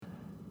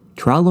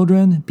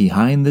Tralodren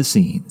Behind the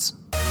Scenes.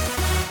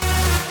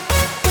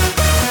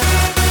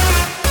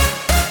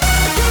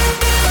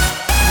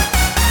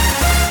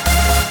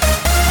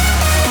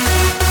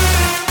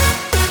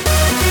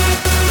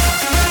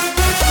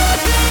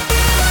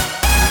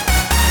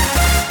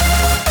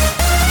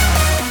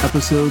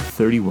 Episode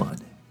 31,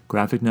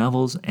 Graphic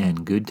Novels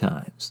and Good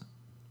Times.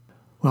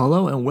 Well,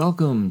 hello and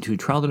welcome to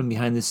Tralodren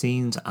Behind the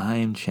Scenes.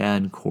 I'm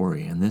Chad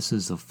Corey, and this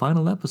is the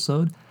final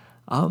episode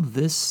of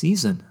this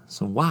season.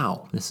 So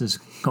wow, this is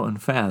going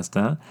fast,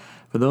 huh?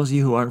 For those of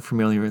you who aren't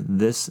familiar,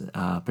 this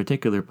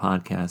particular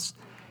podcast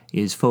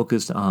is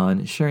focused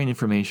on sharing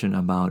information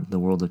about the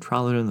world of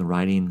Tralodren, the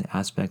writing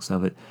aspects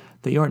of it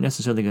that you aren't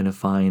necessarily going to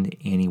find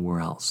anywhere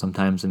else.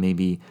 Sometimes it may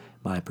be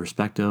my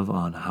perspective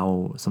on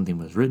how something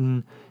was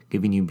written,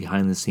 giving you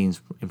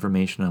behind-the-scenes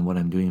information on what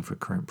I'm doing for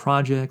current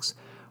projects,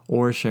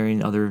 or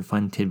sharing other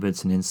fun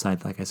tidbits and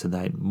insight, like I said,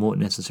 that I won't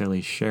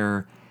necessarily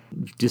share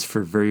just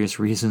for various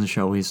reasons,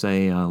 shall we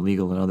say,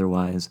 legal and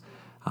otherwise.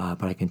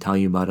 But I can tell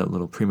you about it a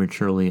little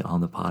prematurely on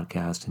the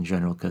podcast in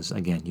general because,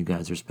 again, you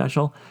guys are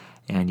special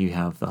and you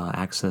have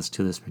access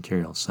to this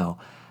material. So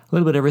a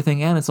little bit of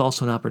everything, and it's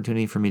also an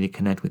opportunity for me to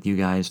connect with you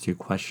guys through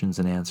questions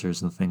and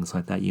answers and things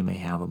like that you may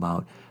have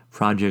about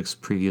projects,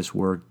 previous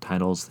work,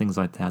 titles, things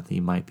like that that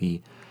you might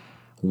be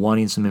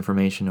wanting some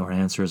information or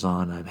answers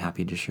on. I'm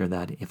happy to share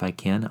that if I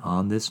can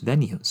on this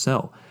venue.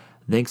 So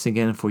thanks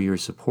again for your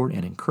support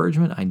and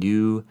encouragement. I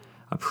do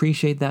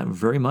appreciate that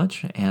very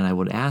much, and I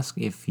would ask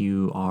if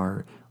you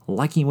are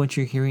liking what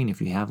you're hearing,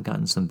 if you have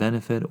gotten some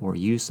benefit or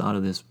use out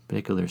of this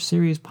particular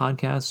series,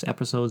 podcasts,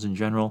 episodes in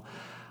general,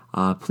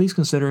 please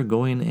consider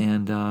going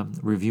and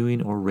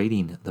reviewing or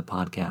rating the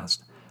podcast,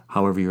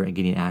 however you're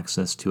getting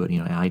access to it,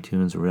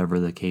 iTunes or whatever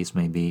the case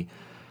may be.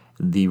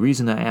 The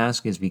reason I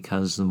ask is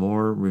because the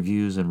more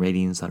reviews and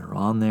ratings that are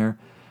on there,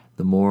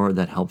 the more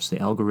that helps the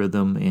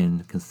algorithm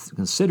in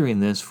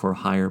considering this for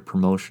higher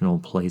promotional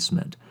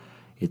placement.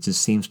 It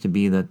just seems to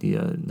be that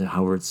the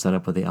however it's set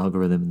up with the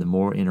algorithm, the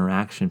more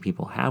interaction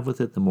people have with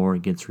it, the more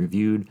it gets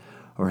reviewed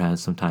or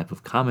has some type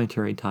of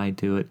commentary tied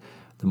to it,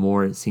 the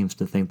more it seems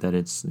to think that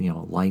it's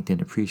liked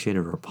and appreciated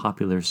or a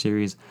popular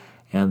series,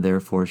 and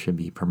therefore should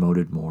be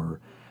promoted more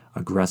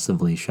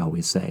aggressively, shall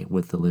we say,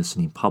 with the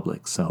listening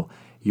public. So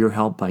your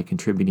help by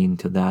contributing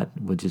to that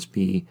would just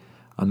be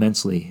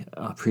immensely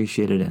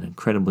appreciated and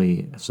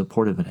incredibly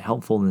supportive and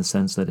helpful in the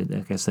sense that,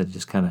 like I said, it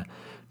just kind of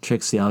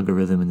tricks the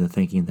algorithm into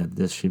thinking that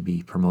this should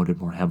be promoted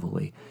more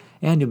heavily.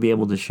 And you'll be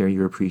able to share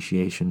your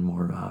appreciation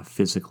more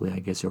physically, I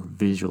guess, or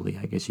visually,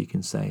 I guess you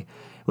can say,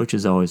 which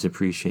is always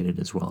appreciated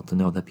as well, to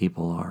know that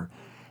people are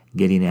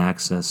getting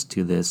access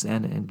to this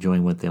and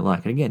enjoying what they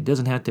like. And again, it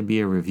doesn't have to be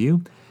a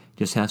review. It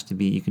just has to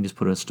be, you can just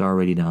put a star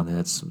rating down there.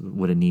 That's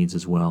what it needs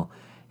as well.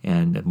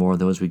 And the more of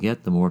those we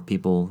get, the more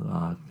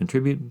people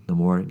contribute, the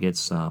more it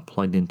gets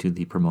plugged into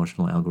the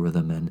promotional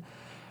algorithm, and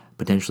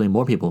potentially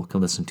more people can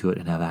listen to it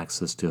and have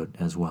access to it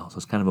as well. So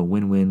it's kind of a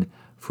win-win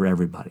for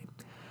everybody.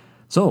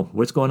 So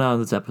what's going on in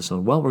this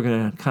episode? Well, we're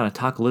going to kind of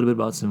talk a little bit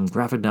about some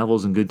graphic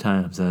novels and good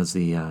times, as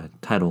the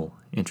title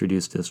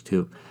introduced us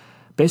to.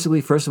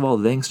 Basically, first of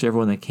all, thanks to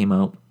everyone that came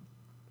out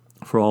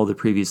for all the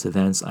previous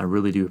events. I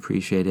really do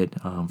appreciate it.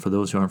 For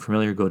those who aren't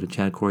familiar, go to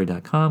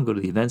chadcorey.com, go to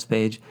the events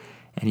page,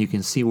 and you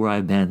can see where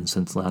I've been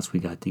since last we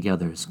got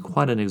together. It's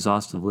quite an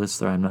exhaustive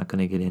list there I'm not going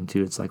to get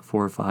into. It's like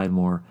 4 or 5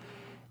 more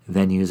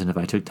venues, and if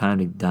I took time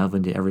to dive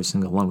into every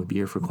single one, we'd be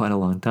here for quite a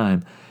long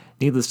time.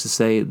 Needless to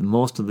say,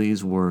 most of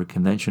these were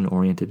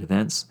convention-oriented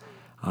events.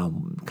 A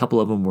couple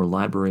of them were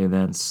library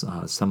events.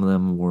 Some of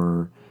them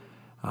were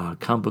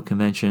comic book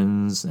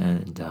conventions,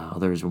 and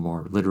others were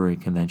more literary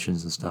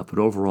conventions and stuff. But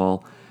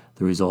overall,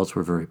 the results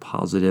were very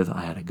positive.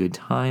 I had a good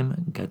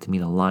time, got to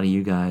meet a lot of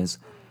you guys,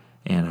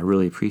 and I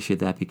really appreciate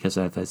that because,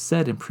 as I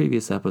said in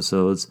previous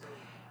episodes,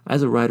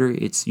 as a writer,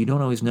 you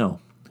don't always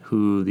know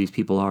who these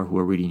people are who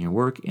are reading your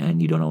work,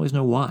 and you don't always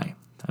know why.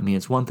 I mean,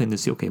 it's one thing to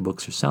see, okay,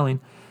 books are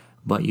selling,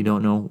 but you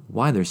don't know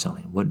why they're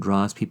selling. What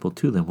draws people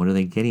to them? What are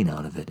they getting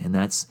out of it? And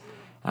that's,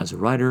 as a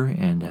writer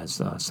and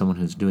as someone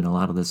who's doing a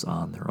lot of this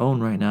on their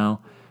own right now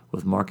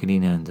with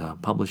marketing and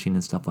publishing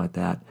and stuff like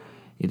that,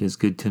 it is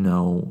good to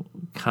know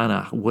kind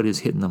of what is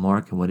hitting the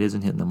mark and what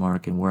isn't hitting the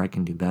mark and where I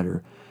can do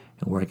better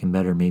and where I can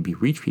better maybe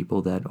reach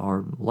people that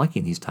are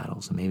liking these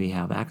titles and maybe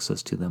have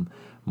access to them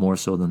more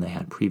so than they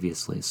had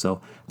previously. So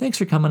thanks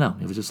for coming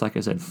out. It was just, like I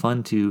said,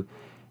 fun to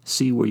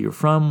see where you're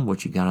from,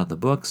 what you got out of the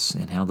books,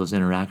 and have those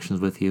interactions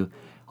with you.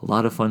 A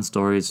lot of fun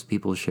stories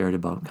people shared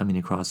about coming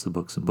across the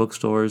books in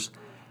bookstores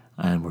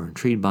and were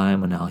intrigued by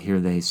them, and now here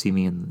they see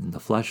me in the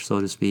flesh, so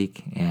to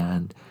speak,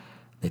 and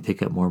they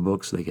pick up more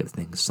books, they get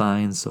things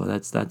signed, so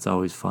that's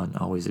always fun,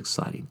 always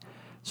exciting.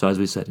 So as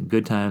we said,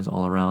 good times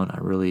all around. I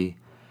really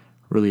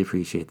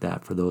appreciate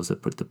that for those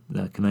that put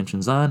the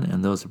conventions on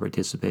and those that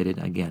participated.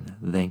 Again,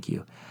 thank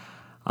you.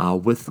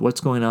 With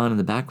what's going on in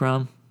the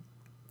background,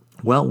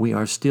 well, we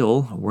are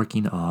still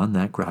working on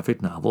that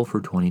graphic novel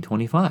for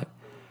 2025.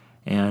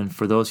 And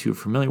for those who are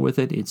familiar with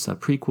it, it's a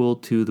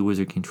prequel to the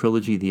Wizard King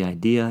trilogy. The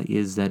idea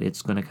is that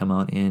it's going to come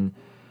out in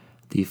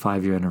the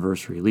 5-year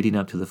anniversary, leading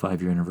up to the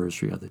 5-year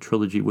anniversary of the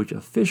trilogy, which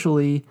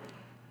officially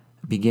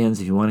begins,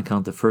 if you want to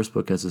count the first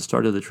book as the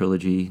start of the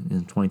trilogy,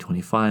 in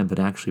 2025, but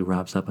actually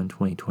wraps up in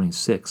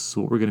 2026.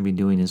 So what we're going to be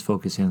doing is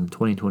focusing on the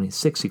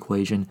 2026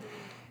 equation,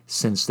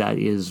 since that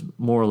is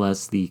more or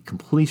less the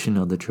completion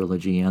of the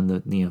trilogy and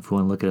if you want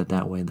to look at it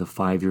that way, the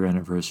 5-year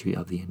anniversary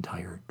of the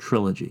entire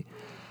trilogy.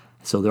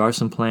 So there are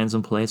some plans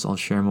in place. I'll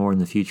share more in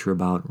the future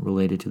about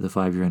related to the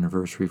 5-year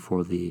anniversary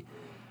for the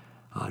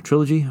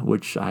trilogy,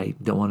 which I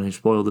don't want to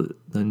spoil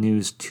the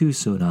news too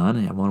soon on.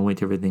 I want to wait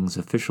till everything's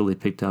officially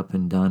picked up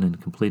and done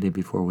and completed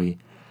before we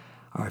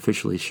are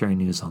officially sharing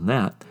news on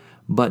that.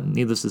 But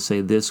needless to say,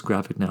 this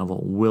graphic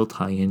novel will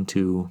tie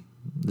into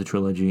the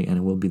trilogy, and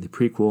it will be the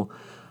prequel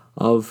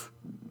of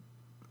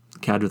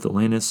Cadrith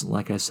Olanus.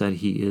 Like I said,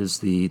 he is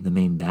the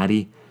main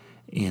baddie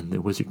in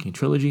the Wizard King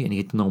trilogy, and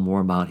you get to know more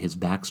about his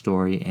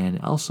backstory and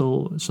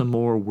also some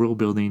more world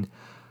building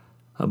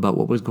about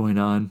what was going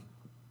on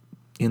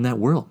in that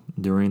world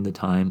during the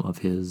time of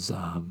his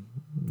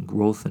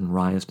growth and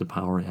rise to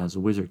power as a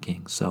Wizard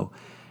King. So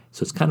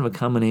it's kind of a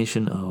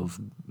combination of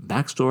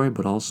backstory,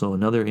 but also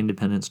another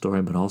independent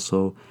story, but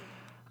also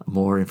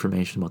more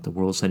information about the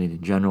world setting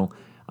in general.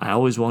 I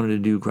always wanted to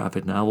do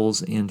graphic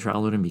novels in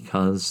Trowlerton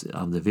because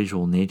of the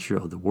visual nature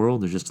of the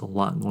world. There's just a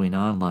lot going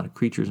on, a lot of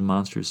creatures,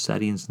 monsters,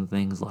 settings, and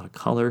things, a lot of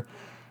color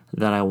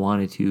that I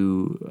wanted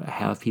to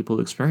have people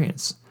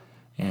experience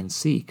and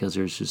see, because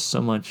there's just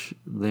so much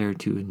there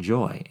to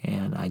enjoy.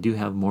 And I do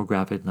have more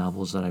graphic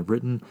novels that I've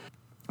written,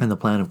 and the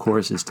plan, of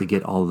course, is to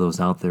get all of those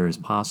out there as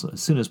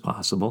soon as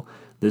possible.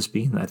 This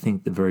being, I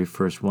think, the very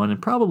first one, and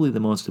probably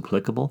the most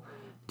applicable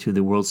to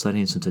the world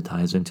setting, since it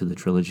ties into the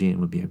trilogy and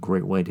would be a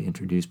great way to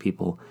introduce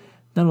people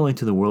not only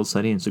to the world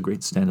setting, it's a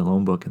great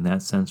standalone book in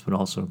that sense, but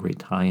also a great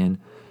tie-in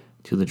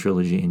to the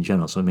trilogy in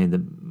general. So it made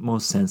the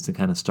most sense to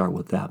kind of start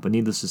with that. But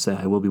needless to say,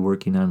 I will be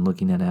working on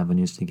looking at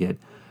avenues to get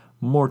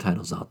more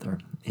titles out there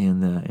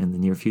in the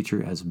near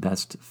future as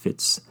best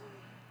fits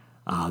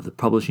the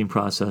publishing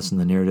process and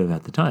the narrative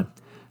at the time.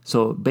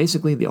 So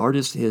basically, the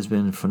artist has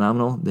been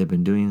phenomenal. They've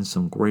been doing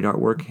some great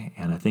artwork,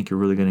 and I think you're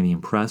really going to be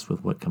impressed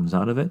with what comes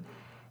out of it.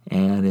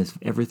 And if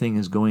everything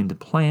is going to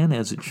plan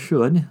as it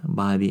should,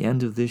 by the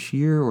end of this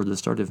year or the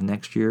start of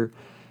next year,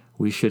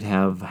 we should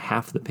have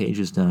half the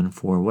pages done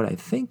for what I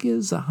think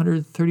is a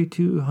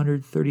 132,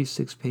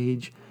 136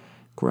 page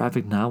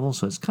graphic novel.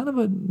 So it's kind of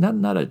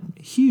not a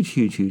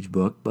huge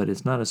book, but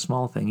it's not a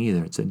small thing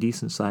either. It's a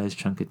decent sized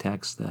chunk of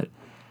text that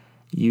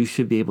you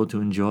should be able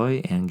to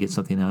enjoy and get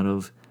something out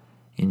of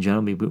in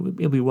general.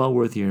 It'll be well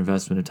worth your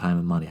investment of time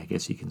and money, I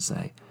guess you can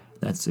say.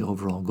 That's the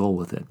overall goal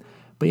with it.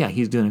 But yeah,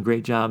 he's doing a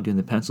great job doing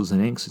the pencils and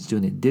inks. It's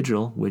doing it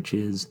digital, which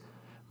is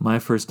my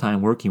first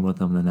time working with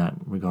him in that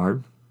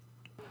regard.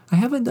 I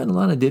haven't done a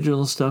lot of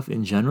digital stuff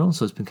in general,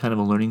 so it's been kind of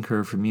a learning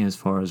curve for me as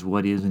far as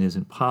what is and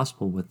isn't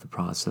possible with the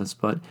process.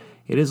 But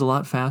it is a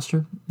lot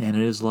faster, and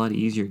it is a lot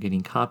easier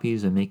getting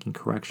copies and making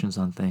corrections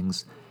on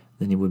things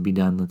than it would be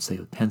done, let's say,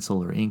 with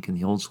pencil or ink in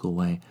the old school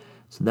way.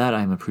 So that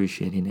I'm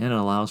appreciating, and it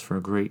allows for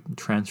a great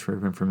transfer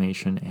of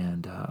information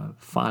and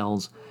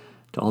files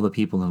to all the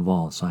people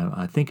involved. So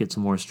I think it's a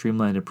more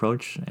streamlined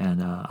approach,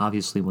 and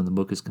obviously when the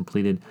book is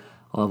completed,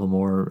 I'll have a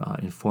more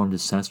informed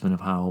assessment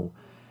of how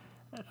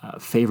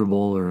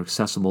favorable or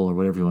accessible or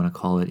whatever you want to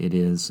call it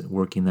is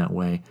working that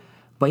way.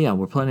 But yeah,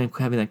 we're planning on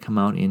having that come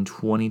out in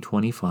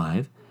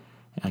 2025.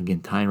 Again,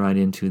 tying right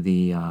into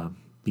the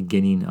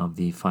beginning of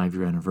the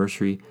 5-year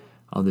anniversary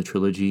of the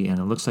trilogy, and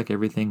it looks like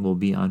everything will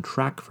be on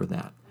track for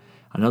that.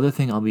 Another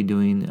thing I'll be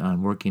doing,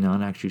 working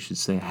on, actually should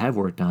say I have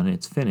worked on it,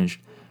 it's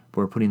finished, but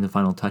we're putting the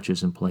final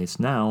touches in place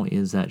now,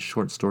 is that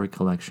short story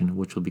collection,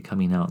 which will be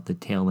coming out the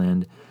tail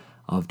end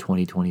of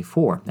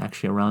 2024,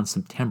 actually around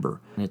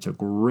September. And it's a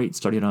great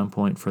starting on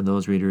point for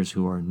those readers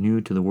who are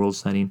new to the world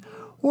setting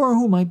or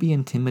who might be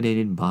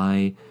intimidated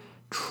by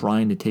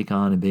trying to take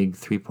on a big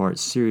 3-part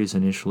series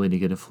initially to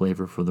get a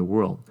flavor for the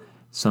world.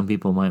 Some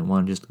people might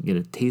want to just get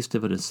a taste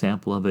of it, a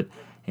sample of it,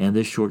 and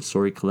this short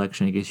story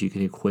collection, I guess you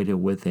could equate it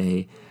with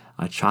a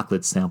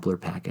chocolate sampler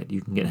packet.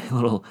 You can get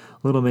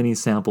little mini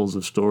samples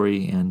of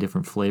story and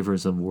different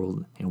flavors of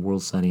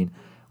world setting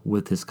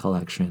with this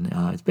collection.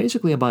 It's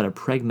basically about a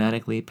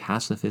pragmatically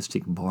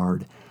pacifistic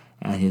bard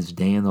and his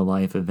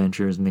day-in-the-life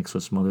adventures mixed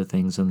with some other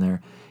things in there.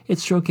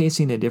 It's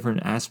showcasing a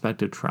different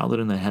aspect of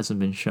Trowlerton that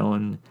hasn't been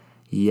shown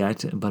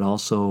yet, but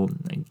also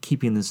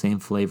keeping the same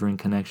flavor and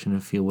connection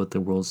and feel with the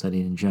world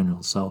setting in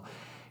general. So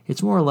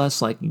it's more or less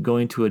like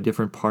going to a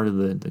different part of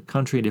the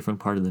country, a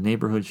different part of the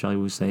neighborhood, shall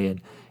we say,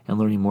 and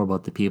learning more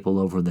about the people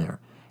over there.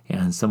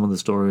 And some of the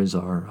stories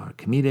are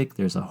comedic.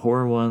 There's a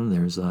horror one.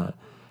 There's a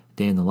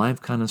day-in-the-life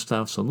kind of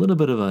stuff. So a little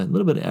bit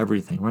of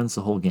everything. Runs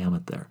the whole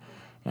gamut there.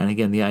 And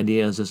again, the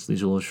idea is just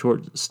these little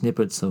short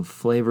snippets of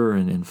flavor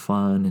and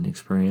fun and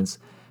experience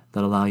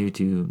that allow you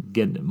to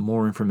get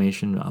more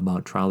information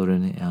about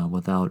Trowlerton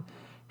without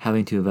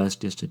having to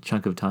invest just a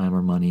chunk of time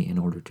or money in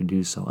order to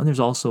do so. And there's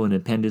also an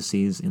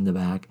appendices in the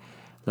back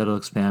that'll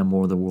expand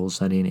more of the world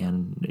setting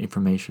and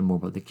information more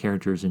about the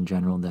characters in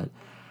general that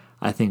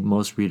I think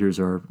most readers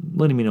are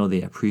letting me know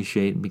they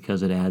appreciate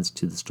because it adds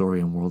to the story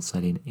and world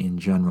setting in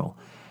general.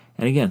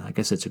 And again, like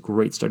I said, it's a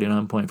great starting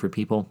on point for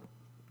people,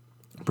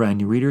 brand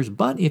new readers.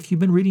 But if you've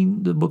been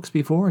reading the books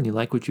before and you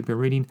like what you've been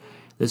reading,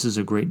 this is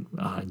a great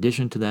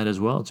addition to that as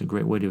well. It's a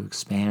great way to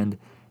expand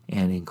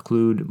and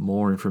include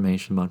more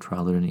information about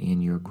Trowlerton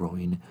in your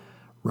growing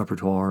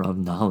repertoire of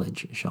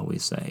knowledge, shall we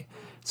say.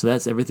 So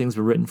that's everything's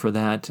been written for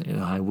that.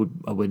 I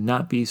would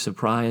not be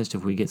surprised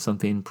if we get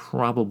something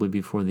probably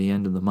before the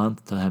end of the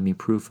month to have me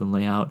proof and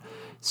layout,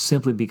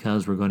 simply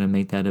because we're going to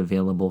make that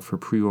available for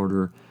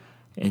pre-order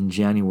in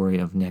January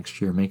of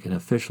next year, make an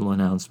official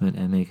announcement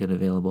and make it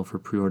available for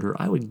pre-order,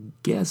 I would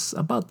guess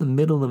about the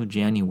middle of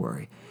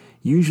January.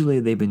 Usually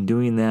they've been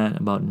doing that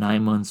about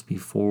 9 months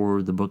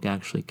before the book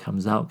actually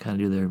comes out, kind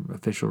of do their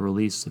official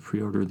release, the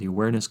pre-order, the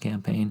awareness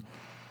campaign.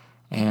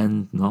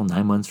 And,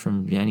 9 months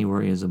from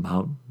January is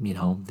about,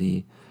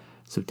 the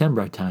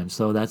September time.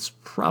 So that's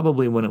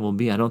probably when it will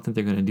be. I don't think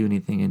they're going to do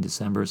anything in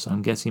December, so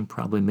I'm guessing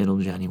probably middle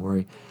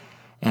January.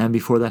 And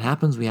before that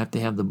happens, we have to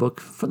have the book,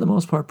 for the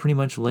most part, pretty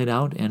much laid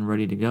out and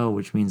ready to go,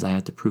 which means I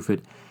have to proof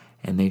it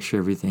and make sure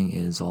everything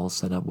is all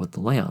set up with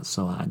the layout.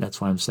 So that's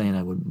why I'm saying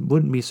I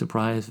wouldn't be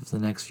surprised if the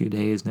next few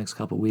days, next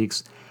couple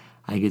weeks,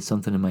 I get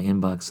something in my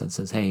inbox that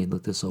says, hey,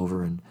 look this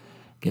over and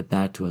get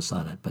back to us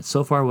on it. But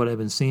so far what I've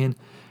been seeing,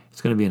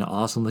 it's going to be an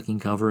awesome looking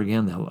cover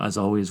again. As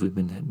always, we've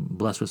been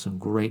blessed with some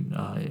great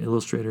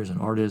illustrators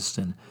and artists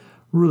and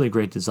really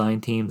great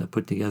design team that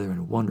put together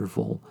a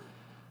wonderful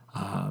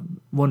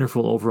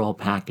overall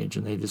package,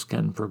 and they've just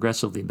gotten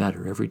progressively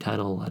better. Every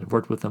title I've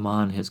worked with them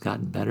on has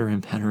gotten better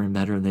and better and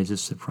better, and they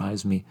just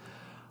surprised me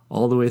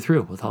all the way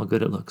through with how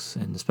good it looks.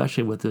 And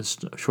especially with this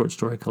short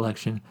story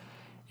collection,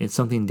 it's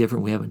something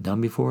different we haven't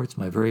done before. It's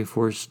my very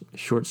first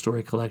short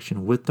story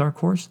collection with Dark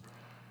Horse,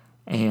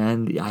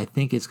 and I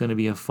think it's going to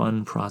be a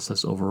fun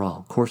process overall.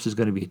 Of course, there's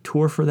going to be a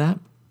tour for that,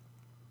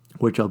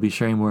 which I'll be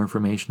sharing more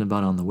information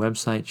about on the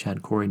website,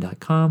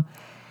 chadcorey.com,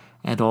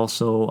 and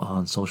also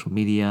on social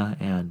media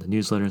and the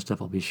newsletter and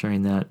stuff. I'll be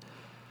sharing that.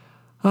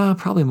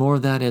 Probably more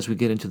of that as we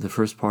get into the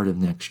first part of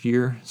next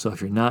year. So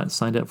if you're not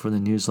signed up for the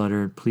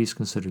newsletter, please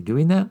consider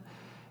doing that.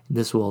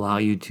 This will allow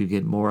you to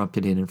get more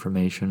up-to-date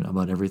information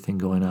about everything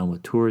going on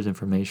with tours,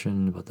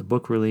 information about the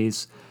book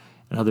release,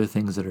 and other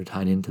things that are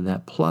tied into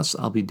that. Plus,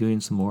 I'll be doing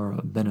some more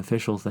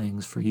beneficial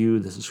things for you,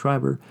 the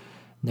subscriber,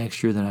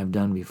 next year than I've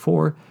done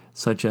before,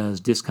 such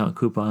as discount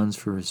coupons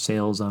for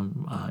sales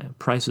on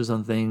prices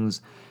on things,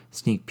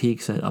 sneak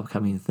peeks at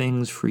upcoming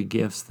things, free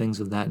gifts, things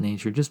of that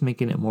nature, just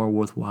making it more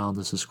worthwhile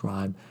to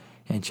subscribe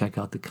and check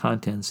out the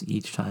contents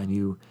each time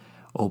you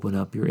open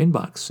up your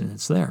inbox, and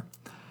it's there.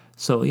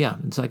 So yeah,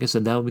 it's like I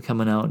said, that will be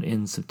coming out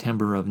in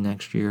September of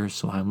next year,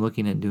 so I'm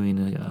looking at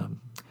doing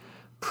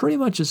pretty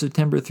much a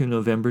September through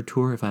November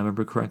tour, if I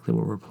remember correctly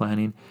what we're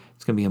planning.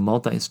 It's going to be a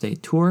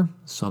multi-state tour,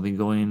 so I'll be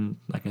going,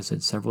 like I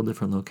said, several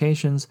different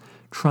locations,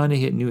 trying to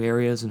hit new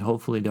areas, and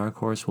hopefully Dark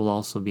Horse will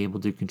also be able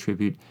to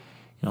contribute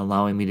in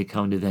allowing me to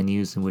come to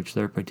venues in which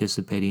they're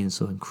participating,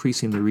 so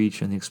increasing the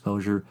reach and the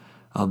exposure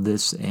of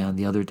this and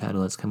the other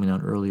title that's coming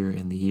out earlier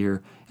in the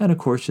year, and of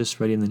course just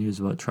spreading the news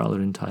about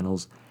Trowlerton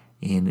titles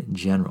in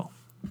general.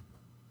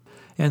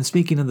 And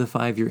speaking of the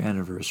 5-year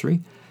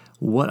anniversary,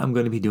 what I'm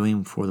going to be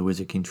doing for the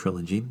Wizard King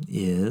trilogy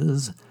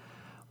is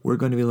we're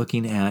going to be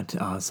looking at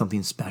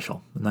something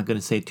special. I'm not going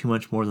to say too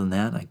much more than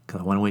that. I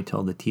want to wait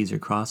till the T's are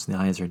crossed and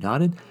the I's are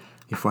dotted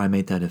before I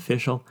make that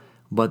official.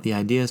 But the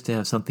idea is to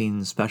have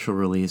something special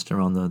released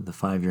around the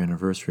 5-year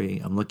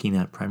anniversary. I'm looking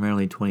at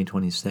primarily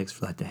 2026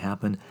 for that to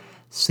happen.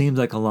 Seems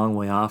like a long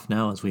way off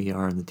now as we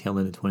are in the tail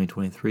end of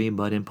 2023,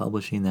 but in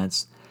publishing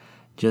that's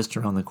just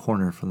around the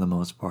corner for the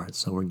most part.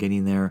 So we're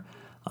getting there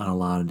on a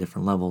lot of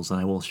different levels, and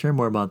I will share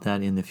more about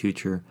that in the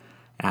future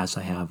as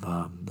I have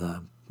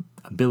the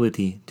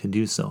ability to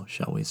do so,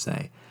 shall we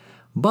say.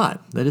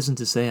 But that isn't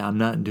to say I'm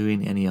not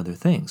doing any other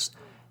things.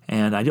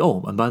 And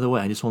and by the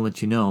way, I just want to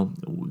let you know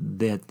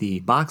that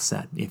the box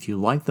set, if you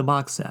like the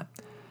box set,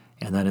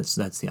 and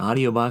that's the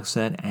audio box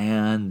set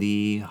and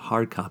the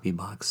hard copy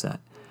box set.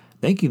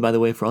 Thank you, by the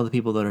way, for all the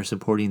people that are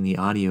supporting the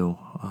audio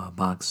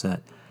box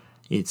set.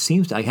 It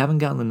seems I haven't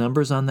gotten the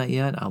numbers on that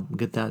yet. I'll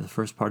get that the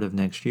first part of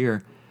next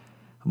year.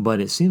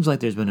 But it seems like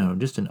there's been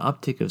just an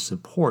uptick of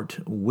support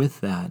with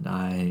that.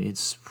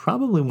 It's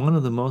probably one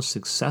of the most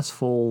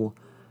successful,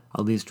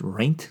 at least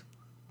ranked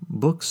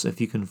books, if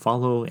you can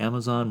follow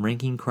Amazon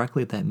ranking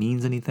correctly, if that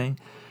means anything.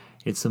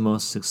 It's the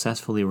most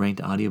successfully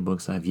ranked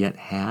audiobooks I've yet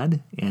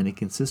had, and it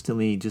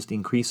consistently just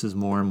increases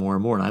more and more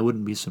and more. And I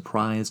wouldn't be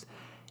surprised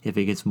if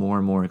it gets more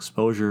and more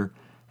exposure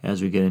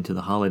as we get into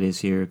the holidays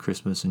here,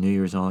 Christmas and New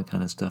Year's and all that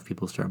kind of stuff.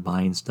 People start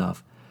buying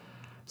stuff.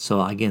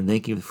 So again,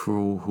 thank you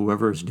for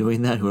whoever's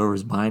doing that,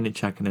 whoever's buying it,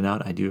 checking it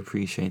out. I do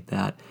appreciate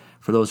that.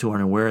 For those who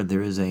aren't aware,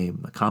 there is a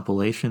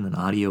compilation, an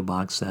audio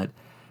box set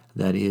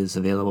that is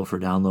available for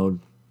download.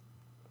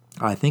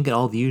 I think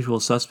all the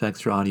usual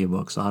suspects for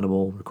audiobooks,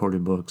 Audible,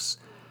 recorded books,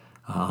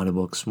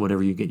 audiobooks,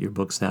 whatever you get your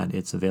books at,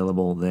 it's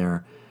available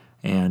there.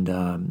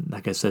 And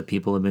like I said,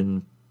 people have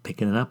been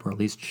picking it up or at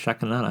least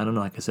checking it out. I don't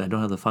know. Like I said, I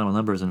don't have the final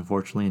numbers,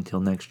 unfortunately, until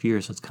next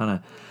year, so it's kind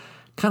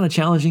of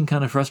challenging,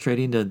 kind of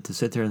frustrating to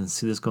sit there and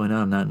see this going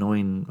on, not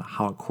knowing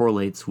how it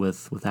correlates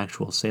with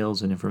actual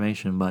sales and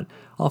information. But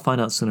I'll find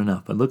out soon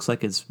enough. But it looks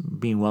like it's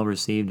being well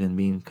received and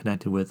being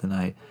connected with, and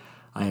I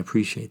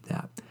appreciate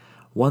that.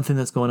 One thing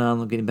that's going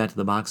on, getting back to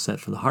the box set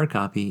for the hard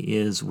copy,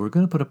 is we're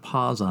going to put a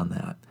pause on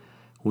that.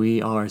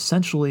 We are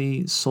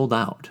essentially sold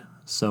out.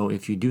 So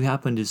if you do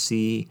happen to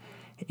see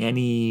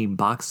any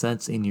box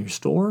sets in your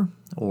store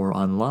or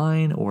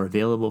online or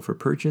available for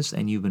purchase,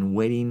 and you've been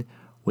waiting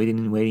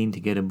to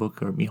get a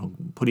book, or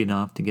putting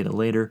off to get it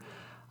later,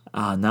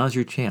 now's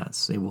your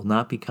chance. It will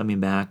not be coming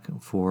back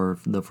for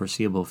the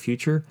foreseeable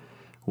future.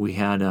 We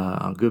had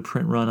a good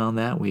print run on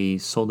that. We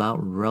sold out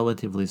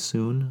relatively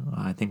soon.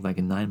 I think like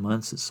in 9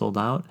 months it sold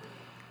out.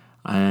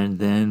 And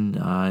then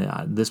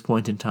at this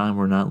point in time,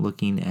 we're not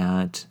looking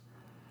at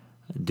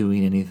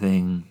doing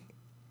anything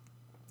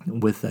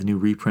with a new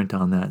reprint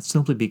on that,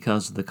 simply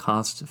because of the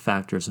cost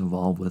factors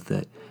involved with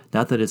it.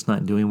 Not that it's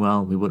not doing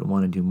well, we wouldn't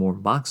want to do more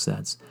box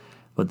sets,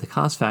 but the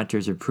cost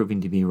factors are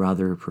proving to be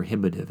rather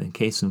prohibitive. In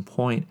case in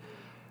point,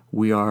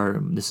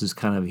 this is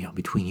kind of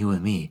between you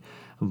and me,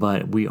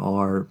 but we're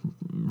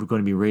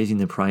going to be raising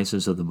the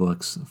prices of the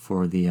books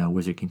for the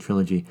Wizard King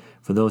trilogy.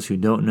 For those who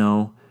don't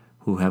know,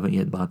 who haven't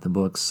yet bought the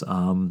books,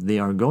 they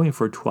are going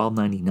for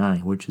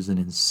 $12.99, which is an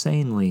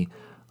insanely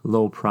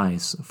low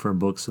price for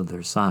books of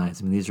their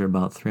size. I mean, these are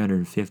about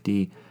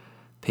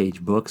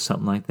 350-page books,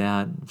 something like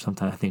that.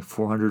 Sometimes I think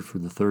 400 for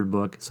the third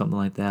book, something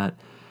like that.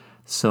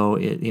 So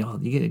you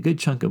get a good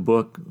chunk of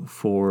book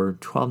for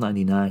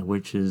 $12.99,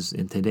 which is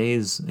in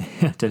today's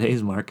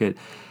market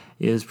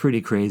is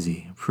pretty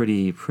crazy,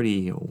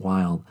 pretty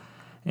wild.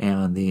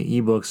 And the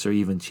ebooks are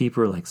even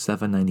cheaper, like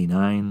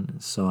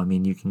 $7.99. So I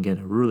mean, you can get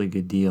a really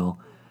good deal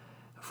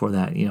for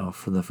that,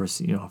 for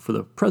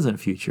the present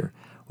future.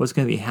 What's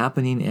going to be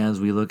happening as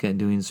we look at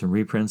doing some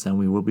reprints, and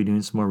we will be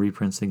doing some more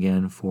reprints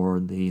again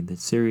for the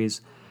series,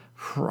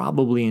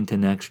 probably into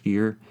next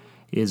year,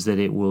 is that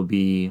it will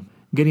be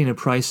getting a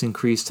price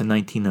increase to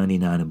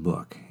 $19.99 a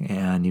book.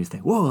 And you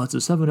think, whoa, that's a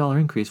 $7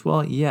 increase.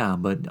 Well, yeah,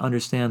 but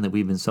understand that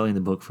we've been selling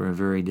the book for a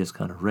very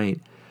discounted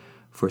rate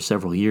for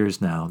several years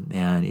now,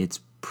 and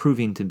it's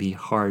proving to be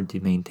hard to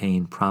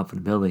maintain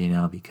profitability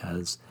now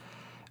because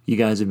you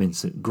guys have been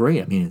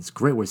great. I mean, it's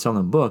great we're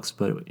selling books,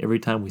 but every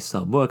time we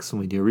sell books and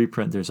we do a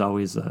reprint, there's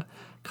always a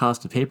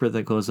cost of paper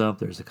that goes up.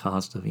 There's a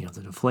cost of the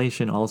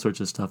inflation, all sorts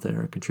of stuff that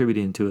are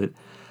contributing to it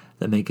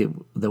that make it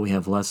that we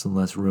have less and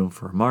less room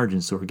for margin.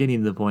 So we're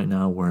getting to the point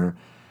now where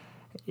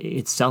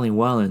it's selling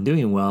well and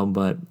doing well,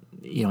 but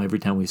every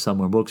time we sell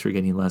more books, we're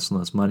getting less and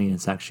less money, and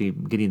it's actually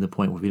getting to the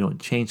point where if we don't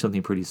change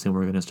something pretty soon,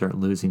 we're going to start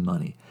losing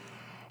money,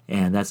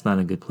 and that's not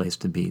a good place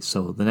to be.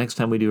 So the next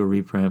time we do a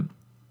reprint,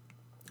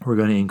 we're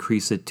going to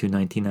increase it to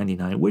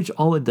 $19.99, which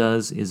all it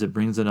does is it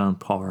brings it on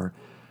par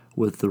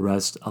with the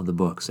rest of the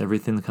books.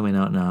 Everything that's coming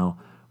out now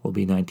will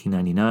be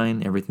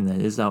 $19.99. Everything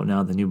that is out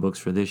now, the new books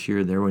for this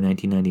year, they were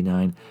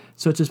 $19.99.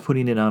 So it's just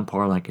putting it on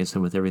par, like I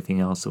said, with everything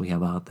else that we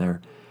have out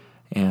there.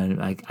 And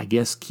I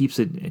guess keeps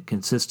it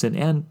consistent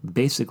and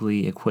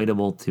basically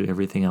equatable to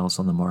everything else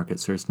on the market.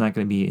 So it's not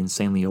going to be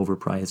insanely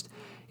overpriced.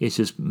 It's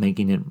just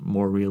making it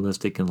more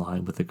realistic in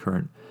line with the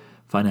current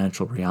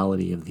financial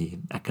reality of the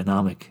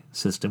economic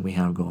system we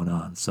have going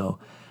on. So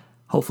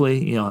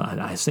hopefully,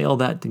 I say all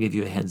that to give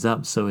you a heads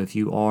up. So if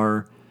you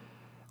are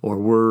or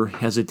were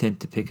hesitant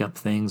to pick up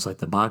things like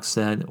the box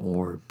set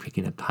or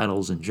picking up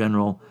titles in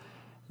general,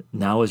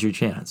 now is your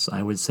chance.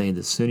 I would say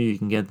the sooner you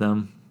can get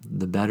them,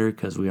 the better,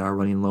 because we are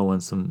running low on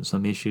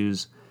some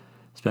issues,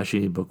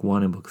 especially book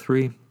 1 and book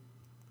 3.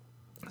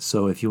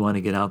 So if you want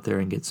to get out there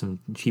and get some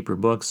cheaper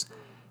books,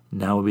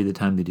 now would be the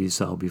time to do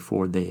so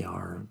before they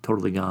are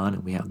totally gone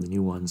and we have the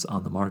new ones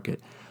on the market.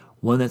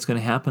 When that's going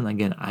to happen,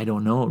 again, I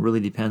don't know. It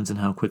really depends on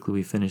how quickly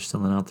we finish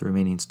selling out the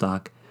remaining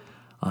stock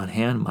on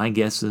hand. My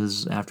guess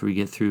is after we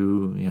get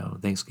through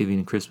Thanksgiving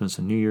and Christmas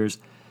and New Year's,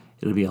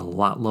 it'll be a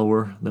lot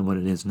lower than what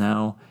it is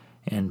now,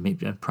 and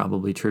maybe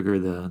probably trigger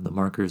the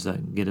markers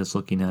that get us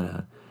looking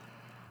at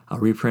a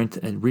reprint.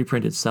 And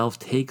reprint itself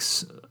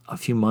takes a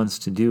few months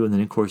to do, and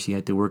then of course you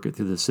have to work it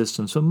through the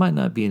system, so it might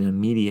not be an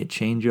immediate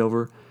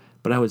changeover,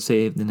 but I would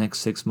say in the next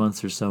 6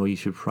 months or so you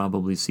should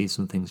probably see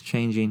some things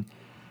changing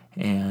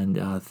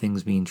and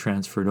things being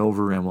transferred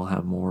over, and we'll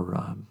have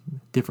more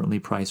differently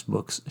priced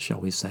books,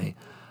 shall we say,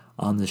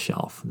 on the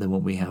shelf than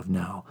what we have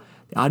now.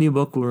 The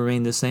audiobook will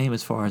remain the same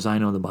as far as I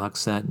know. The box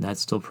set,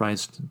 that's still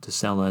priced to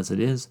sell as it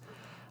is,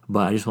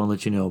 but I just want to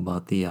let you know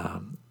about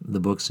the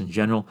books in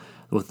general.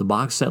 With the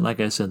box set, like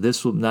I said,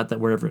 this will not that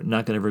we're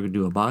not going to ever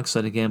do a box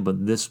set again,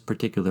 but this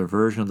particular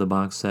version of the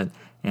box set,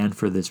 and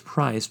for this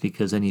price,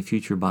 because any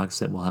future box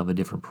set will have a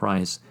different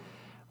price,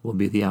 will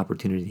be the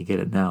opportunity to get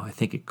it now. I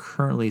think it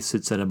currently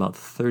sits at about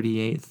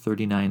 $38,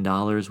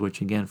 $39,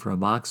 which again for a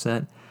box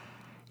set,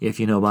 if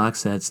you know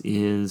box sets,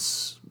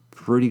 is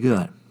pretty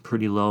good,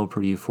 pretty low,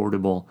 pretty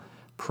affordable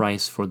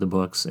price for the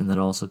books, and that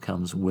also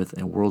comes with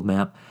a world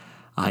map.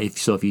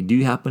 If you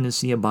do happen to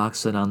see a box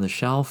set on the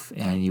shelf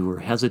and you were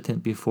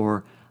hesitant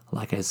before,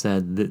 like I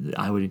said,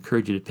 I would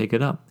encourage you to pick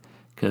it up,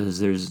 because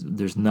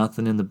there's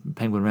nothing in the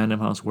Penguin Random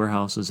House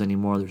warehouses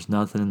anymore. There's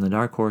nothing in the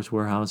Dark Horse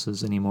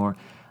warehouses anymore.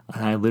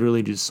 And I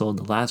literally just sold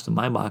the last of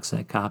my box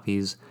set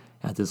copies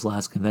at this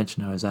last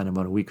convention I was at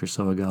about a week or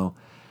so ago.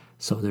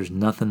 So there's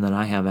nothing that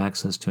I have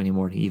access to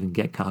anymore to even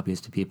get copies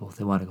to people if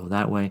they want to go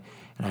that way.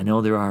 And I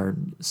know there are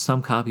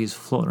some copies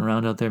floating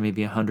around out there,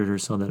 maybe 100 or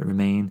so that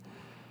remain.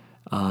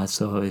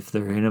 So if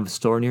they're in a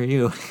store near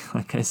you,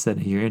 like I said,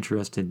 if you're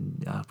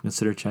interested,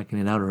 consider checking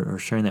it out or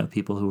sharing that with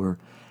people who are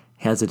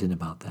hesitant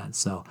about that.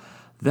 So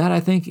that, I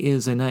think,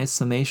 is a nice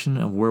summation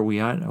of where we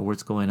are, or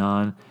what's going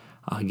on.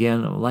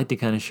 Again, I'd like to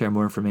kind of share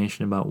more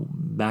information about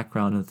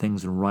background and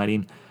things in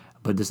writing,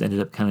 but this ended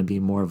up kind of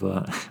being more of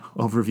a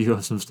overview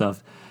of some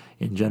stuff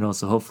in general,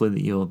 so hopefully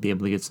that you'll be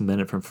able to get some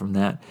benefit from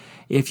that.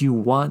 If you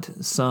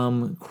want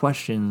some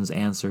questions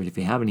answered, if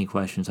you have any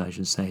questions, I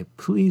should say,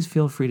 please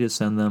feel free to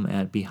send them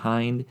at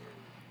behind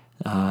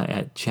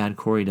at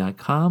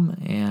chadcorrie.com,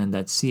 and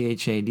that's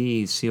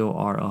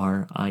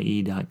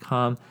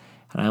ChadCorrie.com,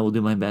 and I will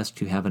do my best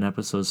to have an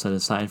episode set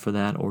aside for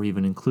that, or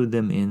even include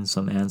them in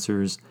some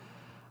answers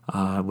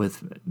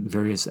with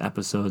various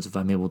episodes, if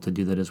I'm able to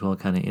do that as well,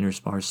 kind of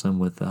intersperse them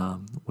with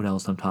what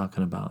else I'm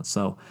talking about.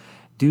 So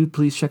do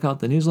please check out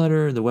the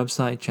newsletter, the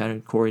website,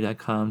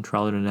 chadcorrie.com,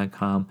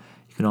 triallearning.com.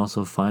 You can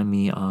also find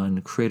me on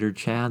Creator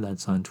Chad,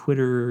 that's on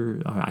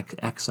Twitter, or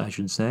X, I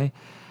should say,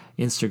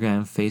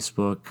 Instagram,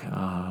 Facebook,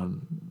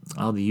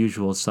 all the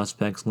usual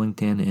suspects,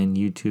 LinkedIn and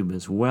YouTube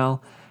as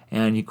well.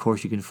 And of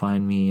course, you can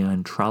find me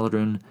on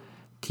Tralodren,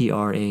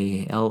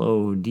 TRALODREN,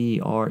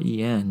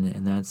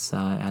 and that's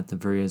at the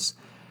various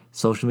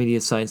social media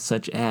sites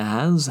such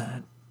as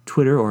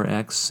Twitter or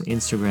X,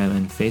 Instagram,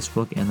 and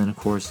Facebook. And then, of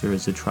course, there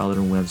is the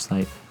Tralodren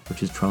website,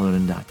 which is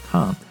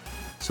tralodren.com.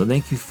 So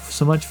thank you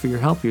so much for your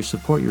help, your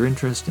support, your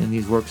interest in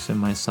these works and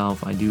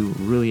myself. I do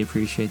really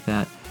appreciate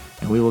that.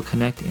 And we will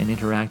connect and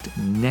interact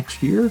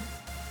next year.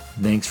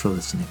 Thanks for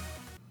listening.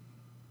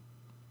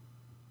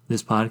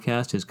 This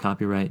podcast is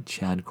copyright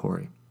Chad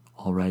Corrie.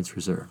 All rights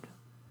reserved.